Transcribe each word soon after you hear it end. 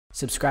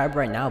Subscribe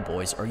right now,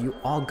 boys, or you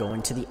all go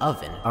into the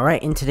oven.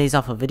 Alright, in today's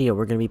alpha video,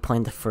 we're going to be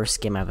playing the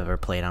first game I've ever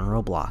played on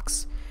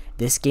Roblox.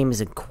 This game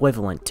is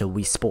equivalent to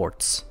Wii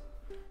Sports.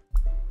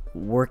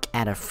 Work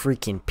at a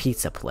freaking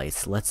pizza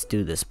place. Let's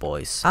do this,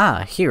 boys.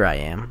 Ah, here I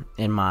am,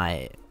 in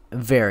my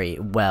very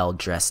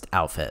well-dressed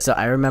outfit. So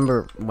I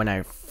remember when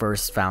I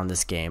first found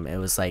this game, I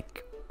was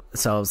like,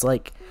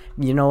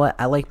 you know what,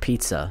 I like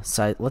pizza,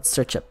 so let's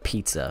search up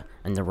pizza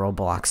in the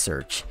Roblox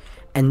search.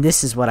 And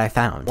this is what I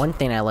found. One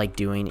thing I like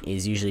doing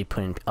is usually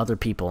putting other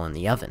people in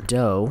the oven.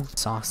 Dough,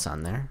 sauce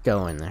on there,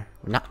 go in there.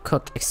 Not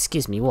cooked,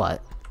 excuse me,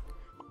 what?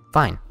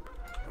 Fine,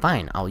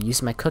 I'll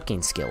use my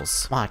cooking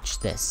skills. Watch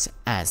this,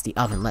 as the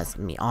oven lets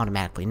me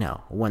automatically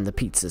know when the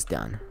pizza's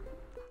done.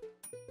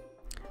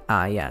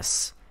 Ah,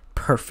 yes,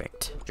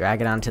 perfect. Drag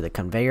it onto the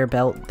conveyor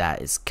belt,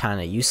 that is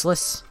kinda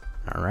useless.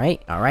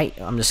 Alright,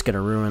 I'm just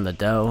gonna ruin the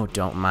dough,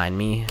 don't mind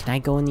me. Can I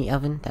go in the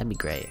oven? That'd be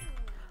great.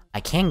 I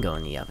can go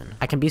in the oven.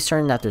 I can be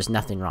certain that there's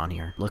nothing wrong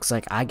here. Looks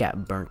like I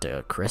got burnt to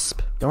a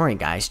crisp. Don't worry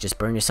guys, just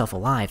burn yourself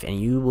alive and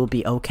you will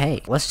be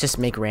okay. Let's just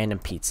make random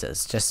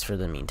pizzas, just for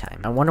the meantime.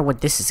 I wonder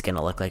what this is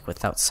gonna look like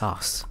without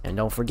sauce. And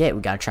don't forget,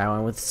 we gotta try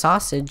one with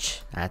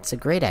sausage. That's a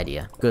great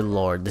idea. Good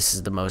lord, this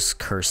is the most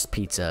cursed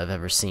pizza I've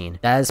ever seen.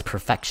 That is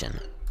perfection.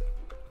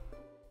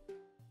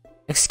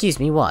 Excuse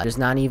me, what? There's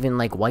not even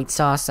like white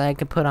sauce I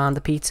could put on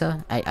the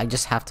pizza? I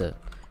just have to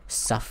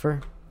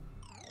suffer?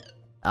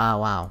 Oh,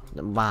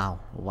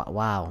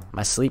 wow.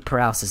 My sleep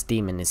paralysis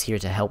demon is here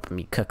to help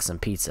me cook some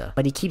pizza.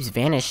 But he keeps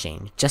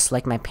vanishing, just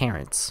like my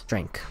parents.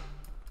 Drink.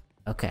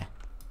 Okay.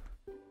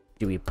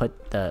 Do we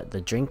put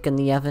the drink in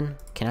the oven?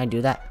 Can I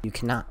do that? You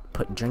cannot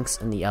put drinks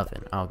in the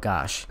oven. Oh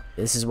gosh.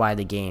 This is why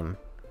the game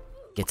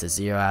gets a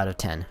 0 out of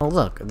 10. Oh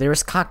look,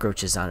 there's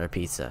cockroaches on our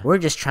pizza. We're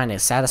just trying to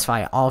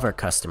satisfy all of our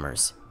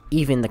customers.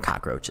 Even the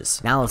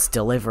cockroaches. Now let's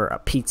deliver a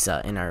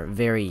pizza in our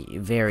very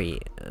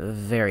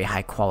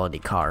high quality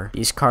car.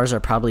 These cars are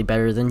probably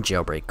better than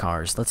jailbreak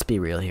cars. Let's be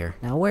real here.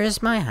 Now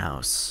where's my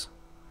house?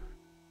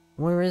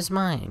 Where is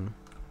mine?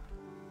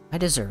 I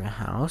deserve a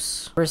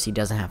house. First he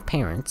doesn't have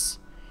parents.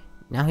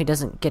 Now he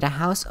doesn't get a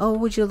house? Oh,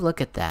 would you look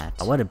at that.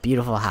 Oh, what a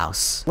beautiful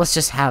house. Let's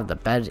just have the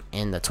bed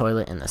and the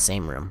toilet in the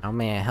same room. How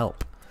may I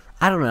help?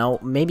 I don't know,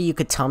 maybe you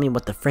could tell me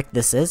what the frick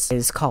this is? It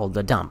is called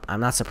the dump.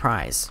 I'm not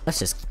surprised. Let's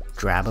just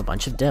grab a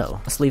bunch of dough.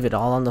 Let's leave it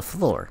all on the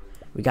floor.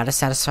 We gotta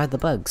satisfy the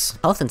bugs.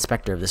 Health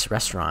inspector of this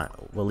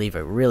restaurant will leave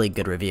a really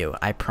good review,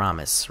 I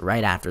promise,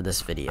 right after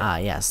this video. Ah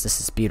yes, this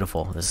is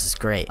beautiful. This is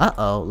great.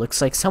 Uh-oh,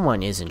 looks like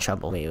someone is in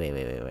trouble.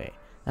 Wait.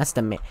 That's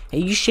the Hey,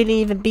 you shouldn't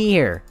even be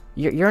here.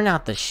 You're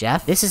not the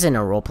chef. This isn't a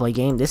roleplay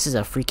game. This is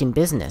a freaking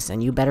business,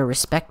 and you better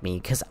respect me,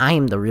 because I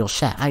am the real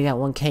chef. I got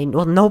 1K.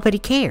 Well, nobody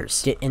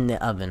cares. Get in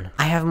the oven.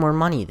 I have more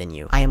money than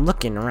you. I am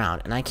looking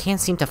around, and I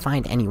can't seem to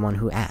find anyone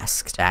who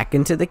asked. Back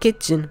into the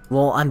kitchen.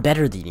 Well, I'm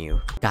better than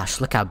you.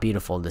 Gosh, look how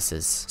beautiful this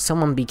is.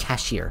 Someone be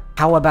cashier.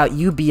 How about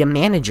you be a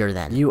manager,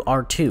 then? You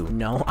are too.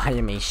 No, I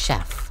am a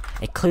chef.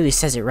 It clearly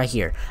says it right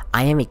here.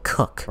 I am a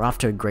cook. We're off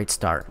to a great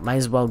start. Might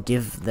as well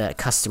give the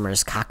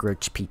customers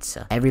cockroach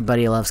pizza.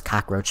 Everybody loves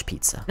cockroach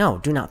pizza. No,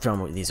 do not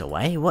throw these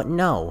away. What?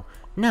 No.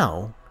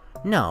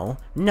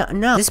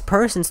 This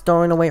person's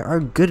throwing away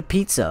our good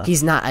pizza.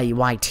 He's not a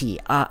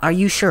YT. Are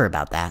you sure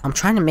about that? I'm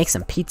trying to make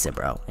some pizza,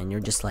 bro. And you're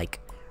just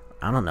like,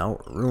 I don't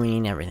know,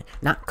 ruining everything.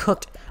 Not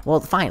cooked. Well,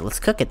 fine. Let's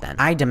cook it then.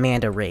 I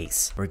demand a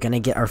raise. We're gonna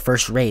get our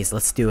first raise.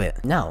 Let's do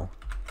it. No.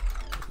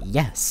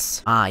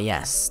 Yes. Ah,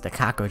 yes. The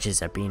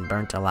cockroaches are being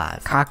burnt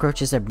alive.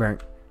 Cockroaches are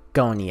burnt.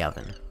 Go in the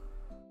oven.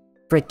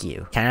 Frick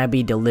you. Can I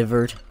be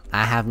delivered?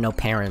 I have no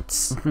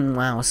parents.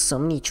 Wow, so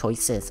many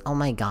choices. Oh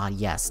my god,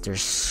 yes.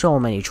 There's so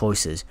many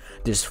choices.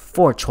 There's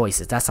 4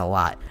 choices. That's a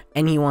lot.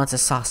 And he wants a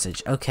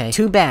sausage. Okay.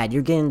 Too bad.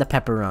 You're getting the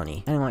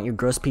pepperoni. I don't want your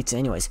gross pizza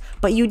anyways.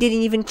 But you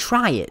didn't even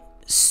try it.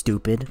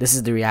 Stupid. This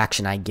is the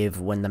reaction I give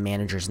when the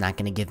manager's not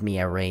gonna give me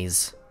a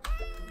raise.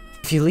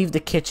 If you leave the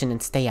kitchen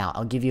and stay out,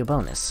 I'll give you a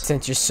bonus.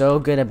 Since you're so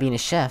good at being a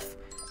chef,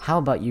 how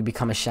about you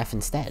become a chef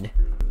instead?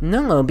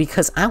 No,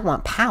 because I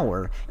want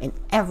power and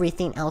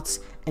everything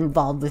else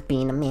involved with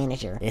being a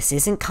manager. This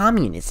isn't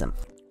communism.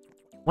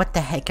 What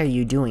the heck are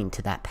you doing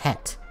to that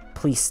pet?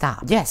 Please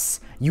stop. Yes,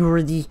 you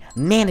were the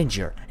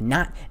manager,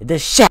 not the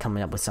chef.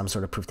 Coming up with some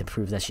sort of proof to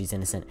prove that she's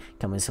innocent.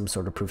 Coming with some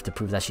sort of proof to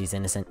prove that she's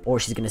innocent.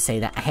 Or she's gonna say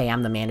that, hey,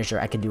 I'm the manager,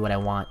 I can do what I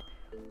want.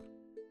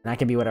 And I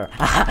can be whatever.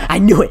 I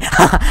knew it!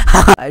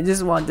 I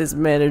just want this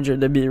manager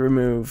to be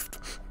removed.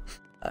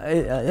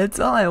 That's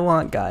all I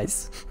want,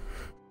 guys.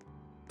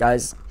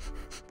 Guys.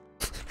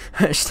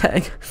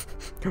 Hashtag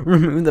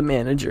remove the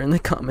manager in the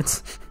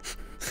comments.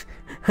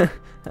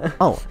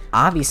 Oh,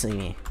 obviously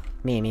me.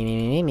 Me.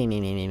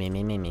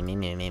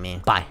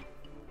 Buy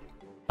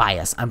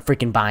us. I'm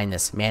freaking buying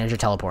this. Manager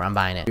teleport, I'm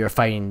buying it. We are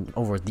fighting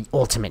over the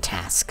ultimate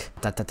task.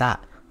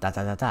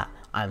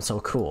 I'm so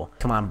cool.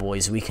 Come on,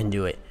 boys, we can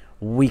do it.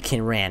 We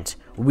can rant.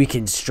 We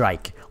can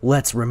strike.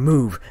 Let's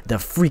remove the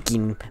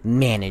freaking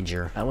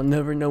manager. I will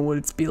never know what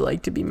it's be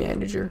like to be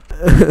manager.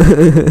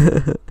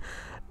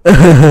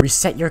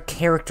 Reset your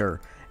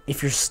character.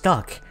 If you're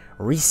stuck,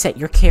 reset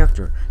your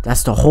character.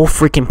 That's the whole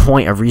freaking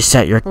point of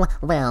reset your.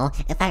 Well,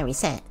 if I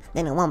reset,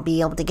 then I won't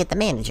be able to get the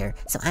manager,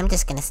 so I'm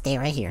just gonna stay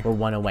right here. We're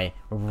one away.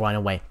 We're one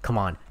away. Come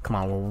on. Come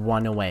on. We're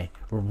one away.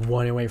 We're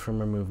one away from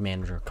remove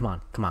manager. Come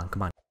on. Come on.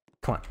 Come on.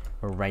 Come on.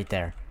 We're right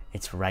there.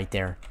 It's right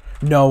there.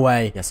 No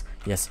way. Yes.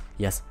 Yes.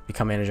 Yes.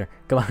 Become manager.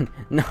 Come on.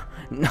 No.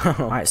 No.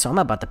 Alright, so I'm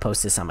about to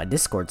post this on my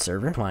Discord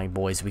server. Come on,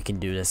 boys. We can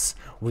do this.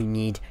 We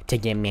need to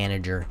get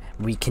manager.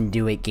 We can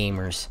do it,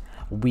 gamers.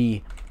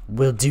 We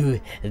will do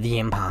the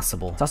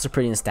impossible. It's also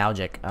pretty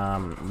nostalgic. A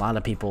lot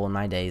of people in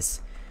my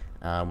days,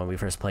 when we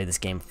first played this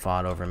game,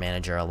 fought over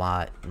manager a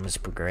lot. It was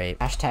great.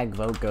 Hashtag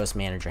vote ghost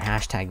manager.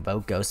 Hashtag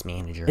vote ghost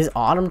manager. Is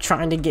Autumn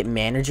trying to get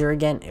manager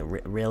again?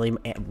 Really?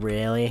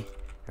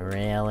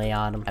 Really,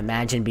 Autumn?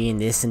 Imagine being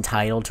this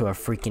entitled to a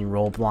freaking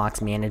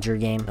Roblox manager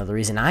game. Now, the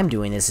reason I'm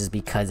doing this is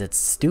because it's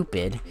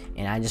stupid,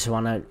 and I just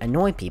want to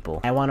annoy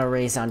people. I want to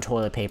race on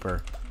toilet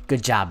paper.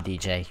 Good job,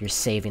 DJ. You're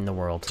saving the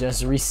world.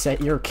 Just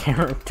reset your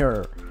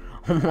character.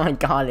 Oh my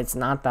god, it's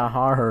not that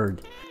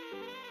hard.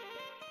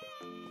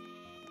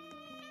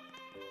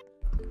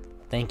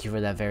 Thank you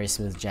for that very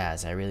smooth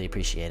jazz. I really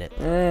appreciate it.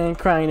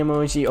 Crying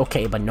emoji.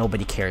 Okay, but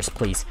nobody cares.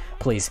 Please,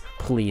 please,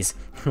 please.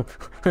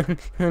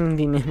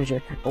 Be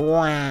manager.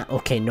 Wow.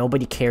 Okay,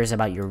 nobody cares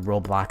about your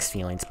Roblox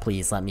feelings.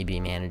 Please let me be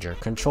manager.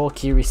 Control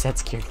key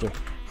resets character.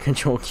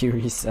 Control key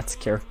resets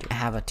character. I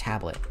have a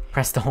tablet.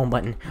 Press the home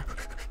button.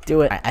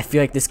 Do it. I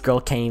feel like this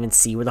girl can't even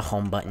see where the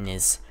home button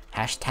is.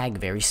 Hashtag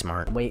very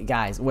smart. Wait,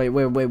 guys. Wait.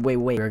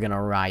 We're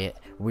gonna riot.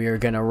 We're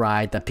gonna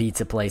riot the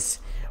pizza place.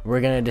 We're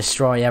gonna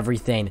destroy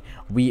everything.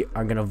 We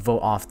are gonna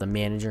vote off the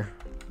manager.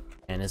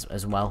 And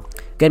as well.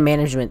 Good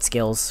management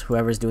skills,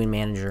 whoever's doing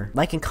manager.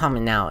 Like and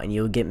comment now, and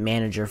you'll get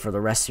manager for the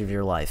rest of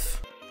your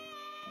life.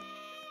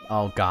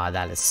 Oh god,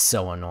 that is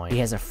so annoying. He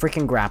has a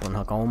freaking grappling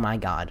hook. Oh my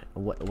god.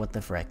 What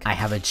the frick? I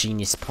have a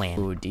genius plan.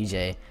 Ooh,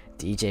 DJ,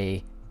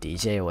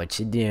 what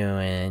you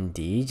doing?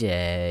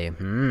 DJ.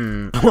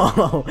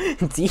 Whoa.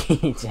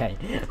 DJ.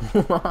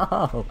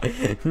 Whoa.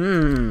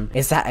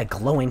 Is that a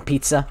glowing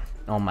pizza?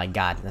 Oh my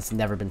god, that's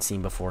never been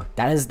seen before.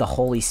 That is the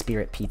Holy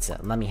Spirit pizza.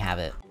 Let me have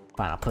it.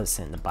 Fine, I'll put this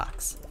in the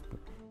box.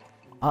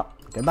 Oh,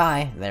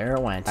 goodbye. There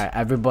it went. Alright,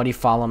 everybody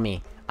follow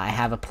me. I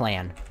have a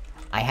plan.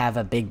 I have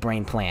a big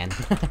brain plan.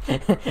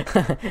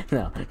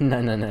 No.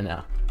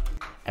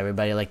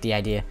 Everybody like the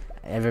idea?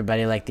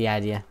 Everybody like the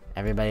idea?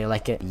 Everybody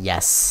like it?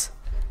 Yes.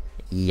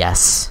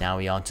 Yes. Now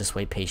we all just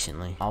wait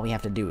patiently. All we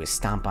have to do is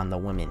stomp on the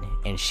woman,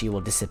 and she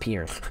will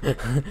disappear.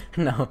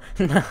 No,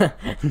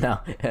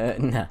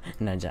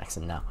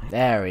 Jackson, no.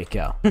 There we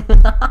go.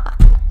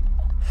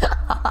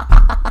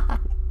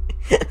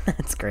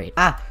 That's great.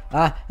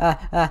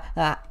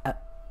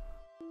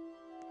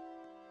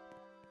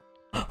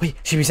 Wait,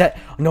 she reset.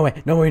 No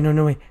way.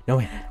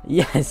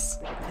 Yes.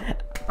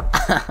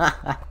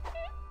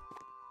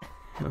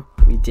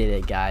 We did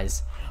it,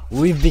 guys.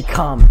 We've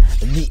become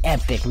the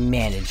epic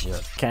manager.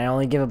 Can I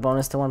only give a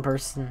bonus to one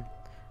person?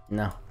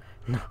 No.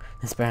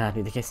 This better not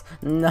be the case.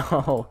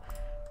 No.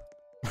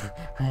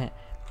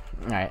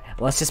 Alright,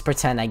 let's just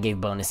pretend I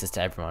gave bonuses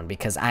to everyone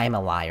because I am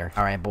a liar.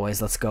 Alright,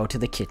 boys, let's go to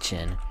the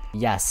kitchen.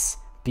 Yes.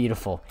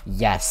 Beautiful.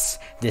 Yes.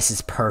 This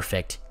is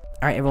perfect.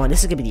 Alright, everyone,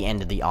 this is gonna be the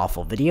end of the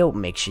awful video.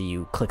 Make sure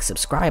you click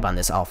subscribe on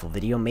this awful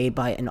video made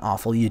by an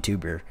awful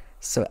YouTuber.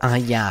 So,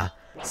 yeah.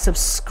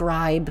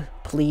 Subscribe,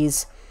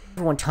 please.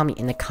 Everyone tell me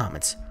in the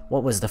comments,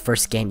 what was the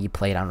first game you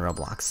played on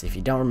Roblox? If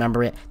you don't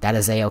remember it, that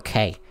is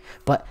a-okay.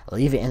 But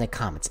leave it in the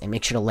comments and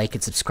make sure to like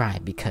and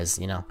subscribe because,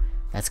 you know,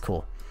 that's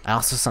cool. I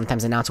also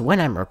sometimes announce when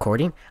I'm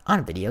recording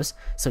on videos.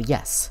 So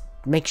yes,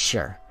 make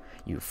sure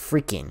you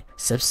freaking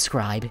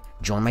subscribe,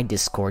 join my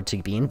Discord to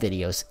be in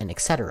videos, and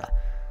etc.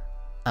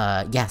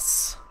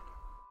 Yes.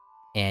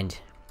 And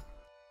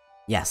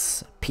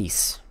yes,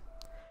 peace.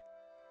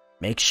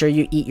 Make sure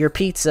you eat your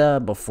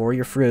pizza before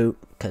your fruit,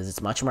 because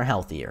it's much more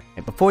healthier.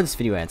 And before this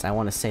video ends, I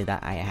want to say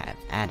that I have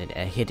added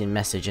a hidden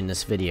message in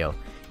this video.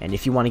 And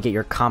if you want to get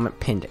your comment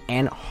pinned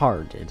and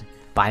hearted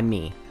by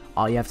me,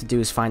 all you have to do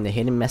is find the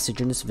hidden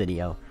message in this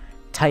video,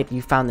 type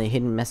you found the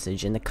hidden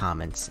message in the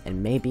comments,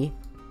 and maybe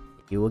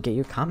you will get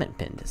your comment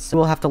pinned. So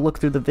we'll have to look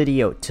through the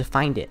video to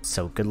find it.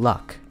 So good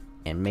luck,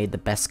 and may the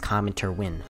best commenter win.